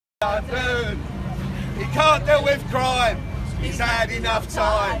London. He can't deal with crime. He's had enough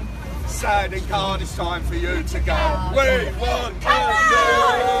time. Sadiq Khan, it's time for you to go. We want a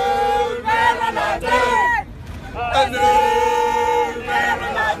new mayor of London. A new mayor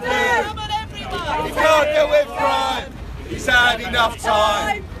of London. He can't deal with crime. He's had enough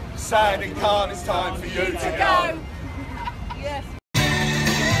time. Sadiq Khan, it's time for you to go. Yes.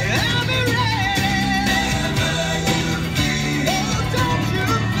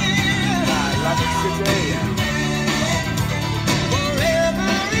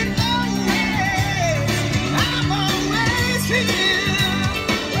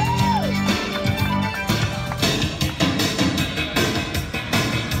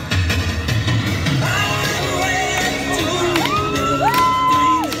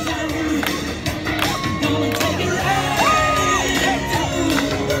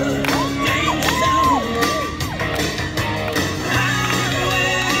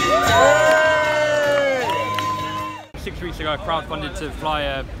 I crowdfunded to fly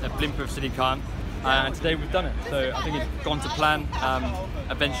a blimp of Sadiq Khan, and today we've done it. So I think it's gone to plan.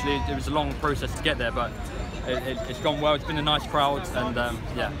 Eventually, it was a long process to get there, but it's gone well. It's been a nice crowd, and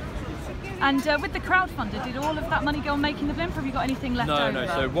yeah. And with the crowdfunder, did all of that money go on making the blimp, or have you got anything left over? No.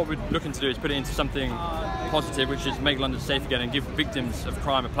 So what we're looking to do is put it into something positive, which is make London safe again and give victims of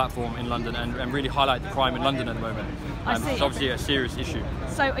crime a platform in London, and really highlight the crime in London at the moment. It's obviously a serious issue.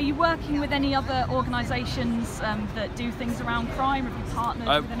 So are you working with any other organisations that do things around crime? Have you partnered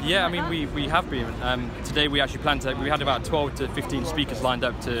with anything Yeah, like I mean, we have been. Today we actually planned to, we had about 12 to 15 speakers lined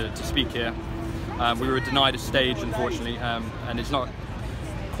up to speak here. We were denied a stage, unfortunately, and it's not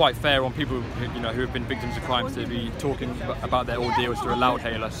quite fair on people who have been victims of crime to be talking about their ordeals through a loud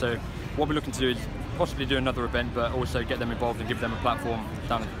hailer. So what we're looking to do is possibly do another event, but also get them involved and give them a platform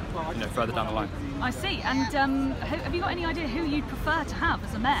down, further down the line. I see. And have you got any idea who you'd prefer to have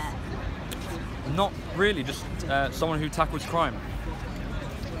as a mayor? Not really, just someone who tackles crime.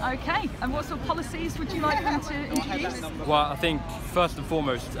 Okay, and what sort of policies would you like them to introduce? Well, I think first and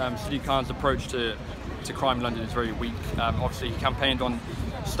foremost, Sadiq Khan's approach to crime in London is very weak. Obviously, he campaigned on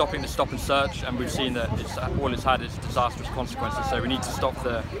stopping the stop and search, and we've seen that all it's had is disastrous consequences. So we need to stop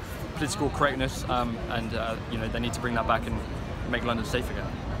the political correctness, and they need to bring that back and make London safe again.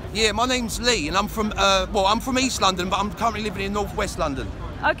 Yeah, my name's Lee, and I'm from I'm from East London, but I'm currently living in North West London.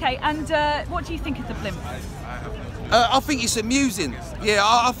 Okay, and what do you think of the blimp? I think it's amusing. Yeah,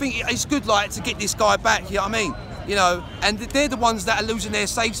 I think it's good, like, to get this guy back. You know what I mean? And they're the ones that are losing their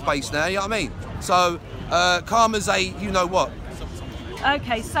safe space now. You know what I mean? So karma's a you-know-what.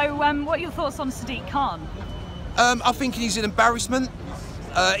 Okay, so what are your thoughts on Sadiq Khan? I think he's an embarrassment.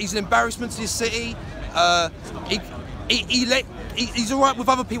 He's an embarrassment to this city. He's all right with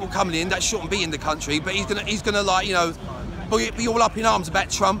other people coming in that shouldn't be in the country, but he's gonna like be all up in arms about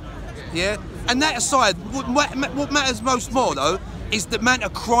Trump. Yeah. And that aside, what matters most more though is the amount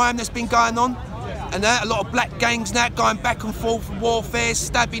of crime that's been going on, and a lot of black gangs now going back and forth, warfare,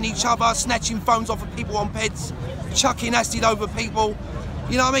 stabbing each other, snatching phones off of people on beds, chucking acid over people.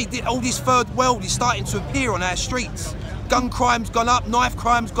 You know what I mean? All this third world is starting to appear on our streets. Gun crime's gone up, knife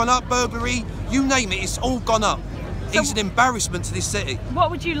crime's gone up, burglary, you name it, it's all gone up. It's an embarrassment to this city. What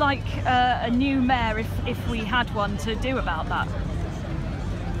would you like a new mayor, if we had one, to do about that?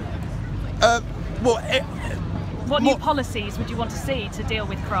 What new policies would you want to see to deal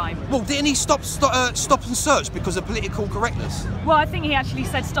with crime? Well, didn't he stop and search because of political correctness? Well, I think he actually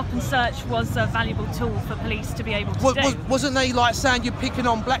said stop and search was a valuable tool for police to be able to do. Wasn't they like saying you're picking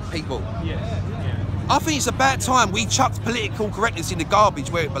on black people? Yes. Yeah. I think it's about time we chucked political correctness in the garbage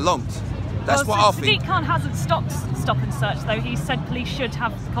where it belongs. That's what I think. Sadiq Khan hasn't stopped stop and search though. He said police should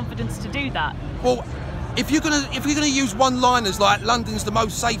have the confidence to do that. Well, if you're gonna use one-liners like London's the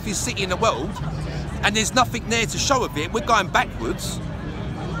most safest city in the world, and there's nothing there to show of it, we're going backwards.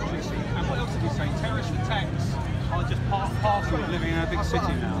 And what else did he say? Terrorist attacks are just part and parcel of living in a big city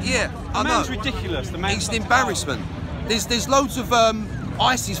now. Yeah, I know. The man's ridiculous. The man's an embarrassment. There's loads of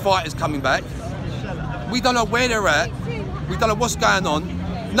ISIS fighters coming back. We don't know where they're at. We don't know what's going on.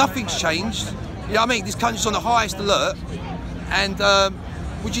 Nothing's changed. You know what I mean? This country's on the highest alert, and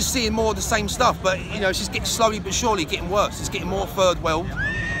we're just seeing more of the same stuff. But it's just getting slowly but surely getting worse. It's getting more third world,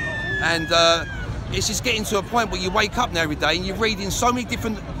 and it's just getting to a point where you wake up now every day and you're reading so many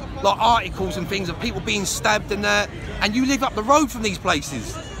different articles and things of people being stabbed and that, and you live up the road from these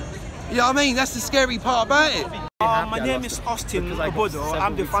places. You know what I mean? That's the scary part about it. My name is Austin Obodo.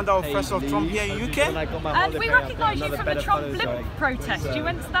 I'm the founder of First of Trump here in UK. And we recognise you from the Trump blimp protest. You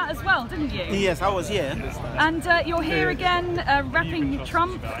went to that as well, didn't you? Yes, I was here. And you're here again, repping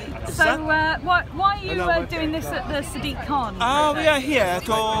Trump. So why are you doing this at the Sadiq Khan? We are here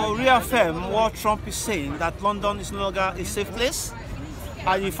to reaffirm what Trump is saying, that London is no longer a safe place.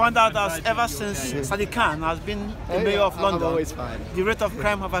 And you find out that ever since Sadiq Khan has been the mayor of London, the rate of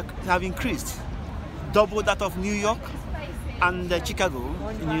crime have increased, double that of New York and Chicago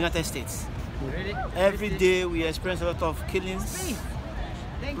in the United States. Every day we experience a lot of killings,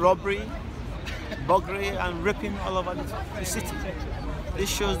 robbery, burglary and raping all over the city. This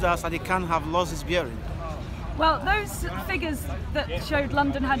shows that Sadiq Khan have lost his bearing. Well, those figures that showed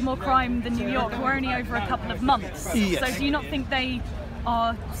London had more crime than New York were only over a couple of months. Yes. So do you not think they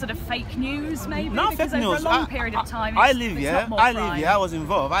are sort of fake news, maybe? No, because fake over news. a long period of time, I live here. I was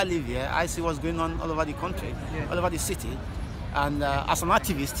involved. I live here. I see what's going on all over the country, all over the city. And as an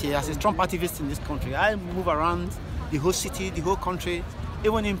activist here, as a Trump activist in this country, I move around the whole city, the whole country,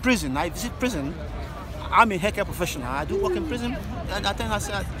 even in prison. I visit prison. I'm a haircare professional. I do work in prison, and at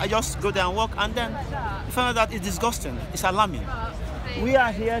times I just go there and work, and then you find out that it's disgusting. It's alarming. We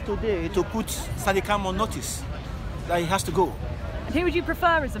are here today to put Sadiq Khan on notice that he has to go. Who would you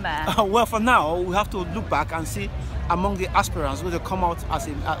prefer as a mayor? Well, for now, we have to look back and see among the aspirants who will come out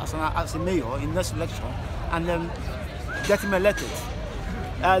as a mayor in this election and then get him elected.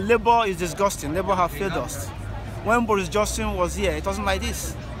 Labour is disgusting. Labour have failed us. When Boris Johnson was here, it wasn't like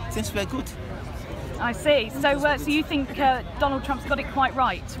this. Things were good. I see. So, so you think Donald Trump's got it quite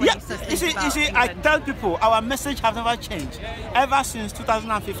right? Yeah, you see, I tell people our message has never changed. Ever since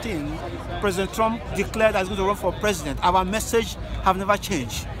 2015, President Trump declared that he's going to run for president. Our message have never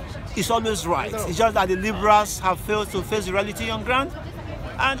changed. It's always right. It's just that the liberals have failed to face the reality on ground.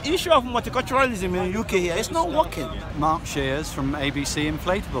 And the issue of multiculturalism in the UK here, it's not working. Mark Shears from ABC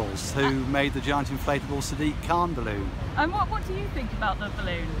Inflatables, who made the giant inflatable Sadiq Khan balloon. And what do you think about the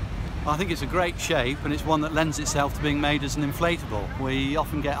balloon? I think it's a great shape, and it's one that lends itself to being made as an inflatable. We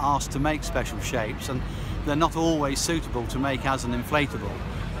often get asked to make special shapes, and they're not always suitable to make as an inflatable.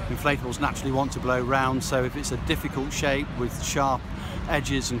 Inflatables naturally want to blow round, so if it's a difficult shape with sharp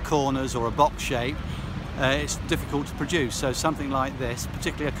edges and corners or a box shape, it's difficult to produce. So something like this,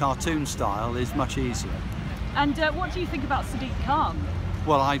 particularly a cartoon style, is much easier. And what do you think about Sadiq Khan?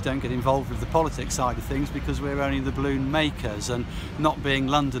 Well, I don't get involved with the politics side of things because we're only the balloon makers, and not being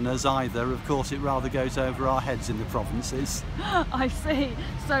Londoners either, of course it rather goes over our heads in the provinces. I see.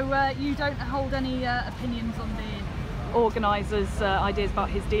 So you don't hold any opinions on the organisers' ideas about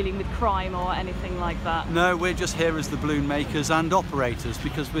his dealing with crime or anything like that? No, we're just here as the balloon makers and operators,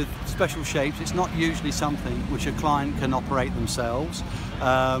 because with special shapes it's not usually something which a client can operate themselves.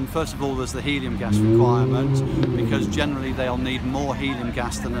 First of all, there's the helium gas requirement, because generally they'll need more helium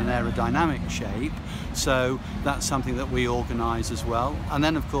gas than an aerodynamic shape, so that's something that we organise as well. And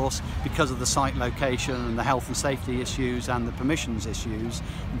then of course, because of the site location and the health and safety issues and the permissions issues,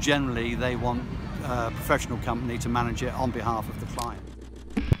 generally they want a professional company to manage it on behalf of the client.